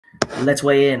Let's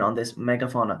weigh in on this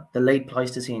megafauna, the late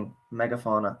Pleistocene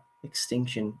megafauna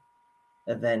extinction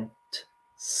event,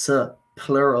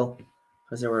 plural,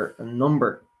 because there were a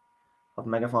number of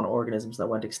megafauna organisms that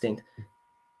went extinct.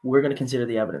 We're going to consider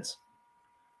the evidence,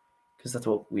 because that's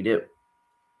what we do.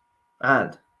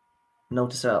 And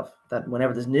note to self that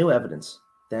whenever there's new evidence,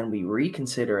 then we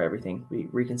reconsider everything. We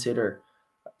reconsider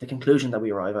the conclusion that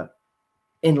we arrive at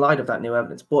in light of that new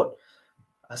evidence. But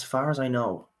as far as I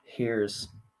know, here's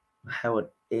how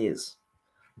it is.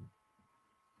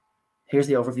 Here's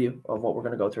the overview of what we're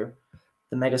going to go through.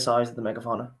 The mega size of the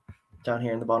megafauna down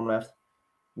here in the bottom left.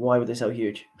 Why were they so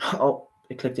huge? Oh,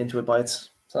 it clicked into it by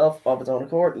itself, of its own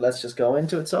accord. Let's just go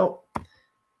into it. So,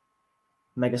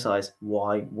 mega size.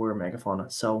 Why were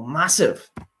megafauna so massive?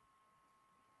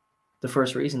 The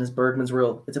first reason is Bergmann's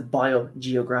rule. It's a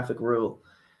biogeographic rule.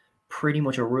 Pretty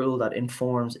much a rule that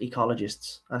informs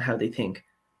ecologists and how they think.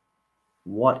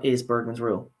 What is Bergmann's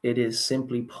rule? It is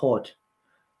simply put,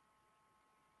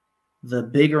 the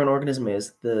bigger an organism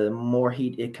is, the more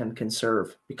heat it can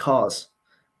conserve, because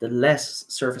the less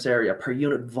surface area per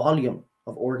unit volume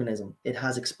of organism it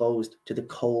has exposed to the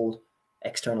cold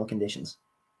external conditions.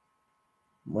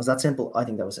 Was that simple? I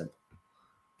think that was simple.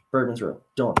 Bergmann's rule.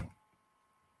 Done.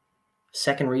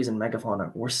 Second reason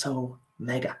megafauna were so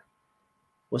mega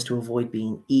was to avoid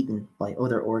being eaten by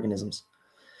other organisms.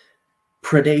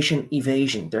 Predation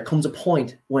evasion. There comes a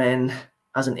point when,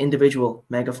 as an individual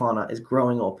megafauna is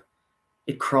growing up,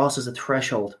 it crosses a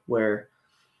threshold where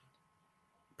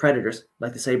predators,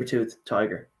 like the saber-toothed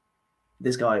tiger,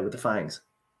 this guy with the fangs,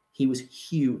 he was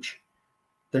huge.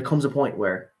 There comes a point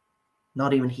where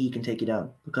not even he can take you down,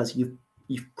 because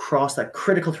you've crossed that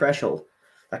critical threshold,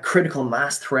 that critical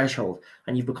mass threshold,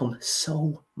 and you've become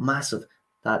so massive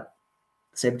that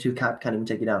the saber-toothed cat can't even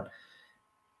take you down.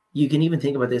 You can even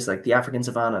think about this like the African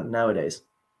savannah nowadays.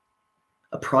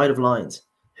 A pride of lions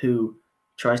who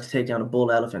tries to take down a bull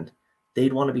elephant,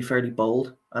 they'd want to be fairly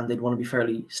bold and they'd want to be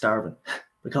fairly starving,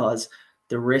 because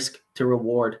the risk to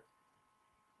reward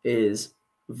is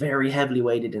very heavily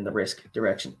weighted in the risk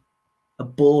direction. A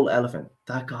bull elephant,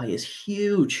 that guy is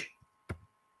huge.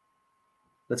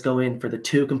 Let's go in for the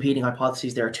two competing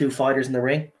hypotheses. There are two fighters in the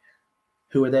ring.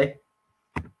 Who are they?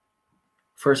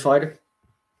 First fighter,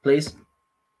 please.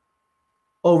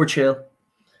 Overchill.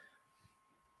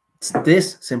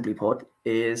 This, simply put,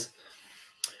 is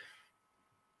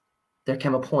there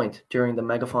came a point during the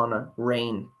megafauna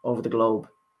reign over the globe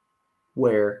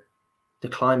where the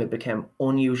climate became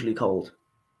unusually cold,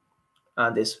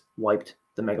 and this wiped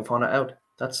the megafauna out.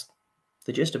 That's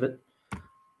the gist of it.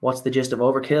 What's the gist of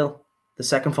overkill? The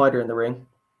second fighter in the ring.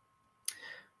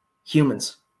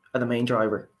 Humans are the main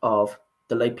driver of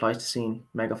the late Pleistocene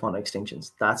megafauna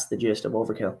extinctions. That's the gist of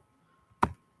overkill.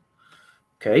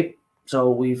 Okay, so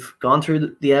we've gone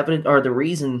through the evidence, or the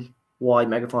reason why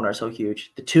megafauna are so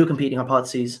huge, the two competing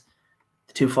hypotheses,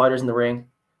 the two fighters in the ring.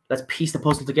 Let's piece the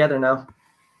puzzle together now.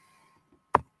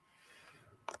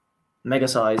 Mega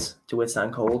size to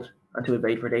withstand cold and to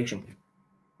evade predation.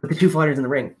 But the two fighters in the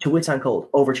ring, to withstand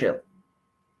cold, overchill.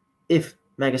 If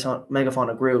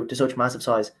megafauna grew to such massive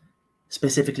size,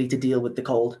 specifically to deal with the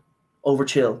cold,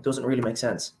 overchill doesn't really make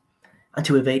sense. And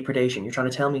to evade predation, you're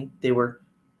trying to tell me they were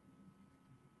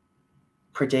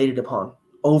predated upon,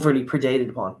 overly predated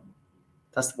upon.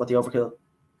 That's what the overkill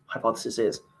hypothesis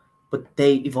is. But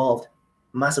they evolved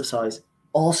massive size,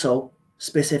 also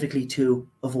specifically to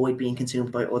avoid being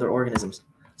consumed by other organisms.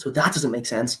 So that doesn't make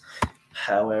sense.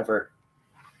 However,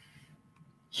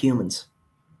 humans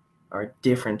are a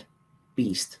different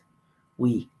beast.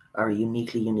 We are a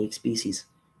uniquely unique species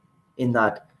in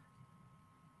that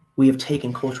we have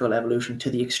taken cultural evolution to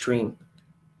the extreme.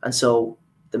 And so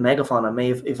the megafauna may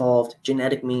have evolved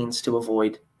genetic means to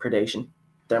avoid predation,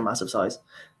 their massive size.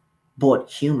 But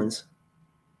humans,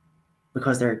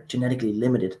 because they're genetically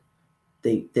limited,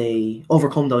 they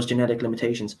overcome those genetic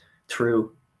limitations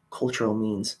through cultural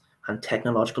means and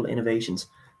technological innovations.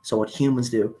 So what humans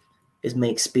do is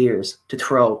make spears to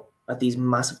throw at these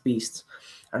massive beasts.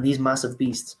 And these massive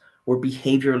beasts were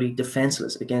behaviorally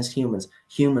defenseless against humans.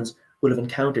 Humans would have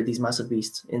encountered these massive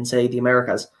beasts in, say, the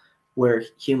Americas, where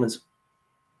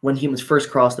when humans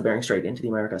first crossed the Bering Strait into the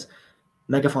Americas,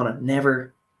 megafauna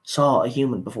never saw a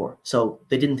human before. So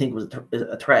they didn't think it was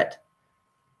a threat.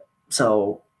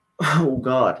 So, oh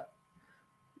God,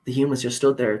 the humans just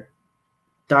stood there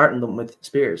darting them with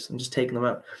spears and just taking them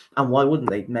out. And why wouldn't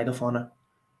they? Megafauna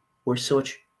were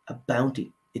such a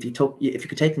bounty. If you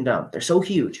could take them down, they're so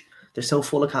huge, they're so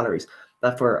full of calories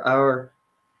that for our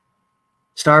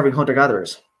starving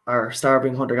hunter-gatherers, our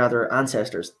starving hunter-gatherer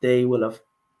ancestors, they will have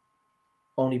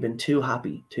only been too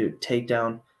happy to take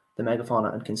down the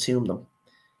megafauna and consume them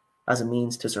as a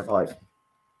means to survive.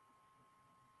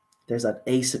 There's that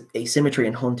asymmetry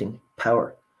in hunting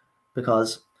power,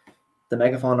 because the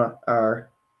megafauna are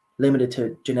limited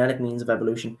to genetic means of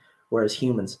evolution, whereas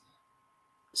humans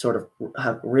sort of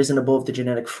have risen above the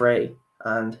genetic fray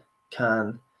and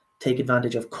can take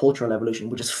advantage of cultural evolution,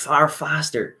 which is far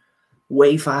faster,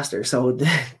 way faster. So the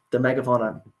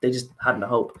megafauna, they just hadn't a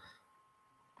hope.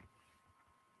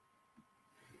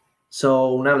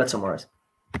 So now let's summarize.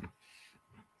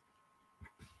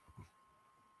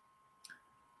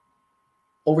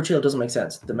 Overchill doesn't make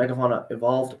sense. The megafauna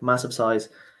evolved massive size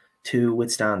to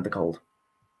withstand the cold.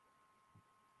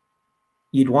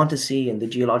 You'd want to see in the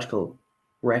geological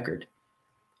record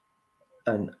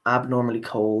an abnormally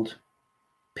cold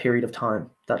period of time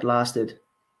that lasted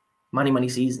many, many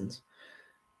seasons.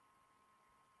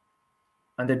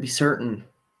 And there'd be certain,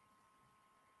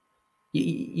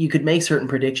 you could make certain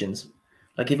predictions.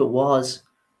 Like if it was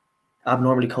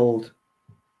abnormally cold,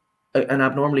 an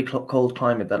abnormally cold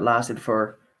climate that lasted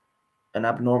for an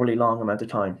abnormally long amount of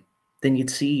time, then you'd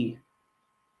see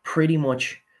pretty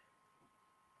much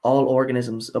all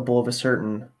organisms above a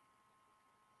certain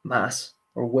mass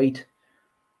or weight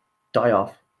die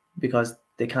off because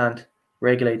they can't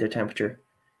regulate their temperature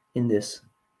in this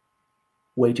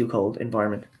way too cold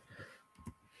environment.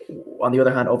 On the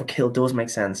other hand, overkill does make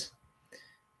sense.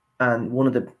 And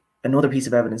another piece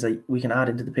of evidence that we can add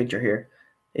into the picture here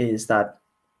is that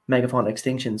megafauna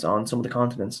extinctions on some of the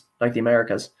continents, like the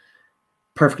Americas,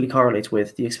 perfectly correlates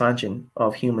with the expansion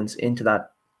of humans into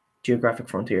that geographic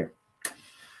frontier.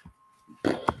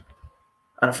 And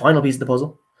a final piece of the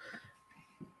puzzle,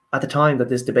 at the time that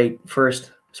this debate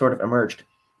first sort of emerged,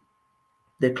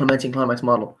 the Clementian climax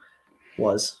model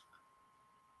was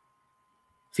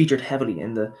featured heavily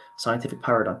in the scientific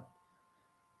paradigm.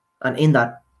 And in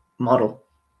that model,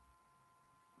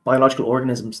 biological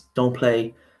organisms don't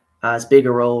play as big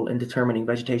a role in determining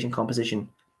vegetation composition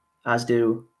as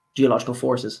do geological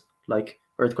forces like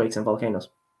earthquakes and volcanoes,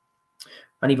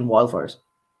 and even wildfires.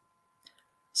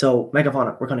 So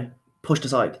megafauna were kind of pushed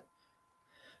aside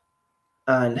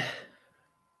and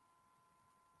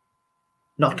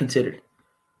not considered.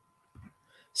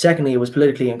 Secondly, it was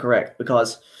politically incorrect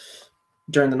because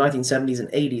during the 1970s and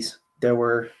 80s, there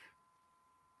were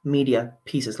media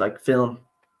pieces like films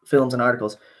and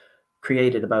articles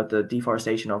created about the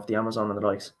deforestation of the Amazon and the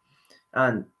likes.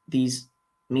 And these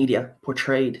media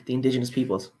portrayed the indigenous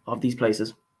peoples of these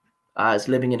places as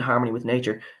living in harmony with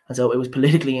nature. And so it was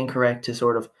politically incorrect to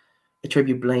sort of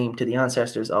attribute blame to the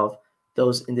ancestors of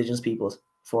those indigenous peoples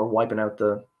for wiping out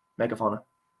the megafauna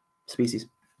species.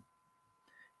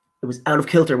 It was out of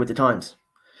kilter with the times.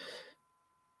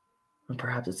 And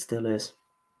perhaps it still is.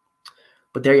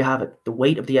 But there you have it. The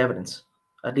weight of the evidence,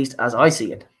 at least as I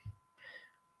see it,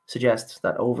 suggests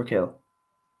that overkill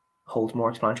holds more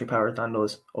explanatory power than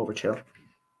does overchill.